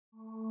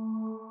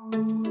Well,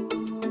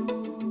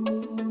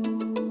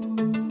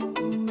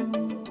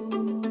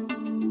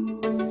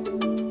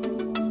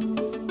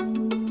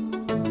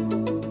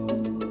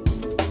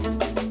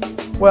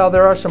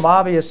 there are some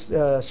obvious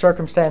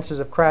circumstances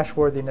of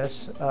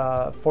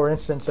crashworthiness. For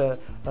instance, a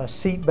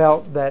seat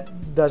belt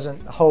that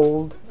doesn't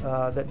hold,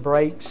 that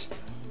breaks.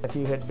 If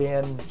you had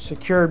been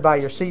secured by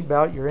your seat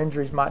belt, your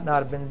injuries might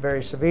not have been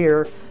very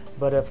severe,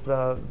 but if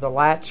the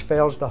latch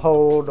fails to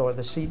hold or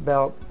the seat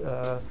belt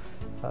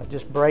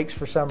just breaks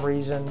for some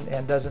reason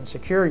and doesn't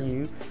secure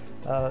you,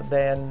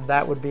 then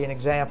that would be an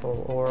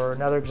example. Or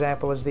another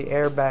example is the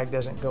airbag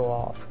doesn't go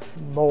off.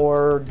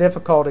 More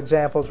difficult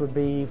examples would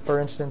be, for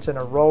instance, in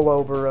a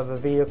rollover of a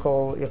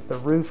vehicle, if the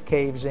roof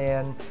caves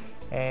in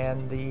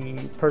and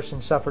the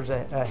person suffers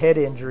a head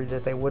injury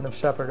that they wouldn't have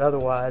suffered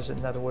otherwise.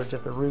 In other words,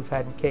 if the roof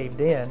hadn't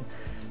caved in,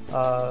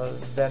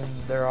 then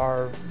there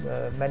are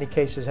many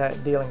cases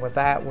dealing with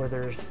that where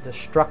the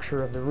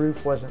structure of the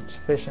roof wasn't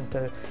sufficient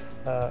to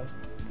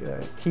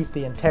keep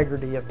the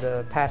integrity of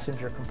the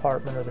passenger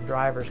compartment or the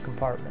driver's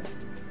compartment.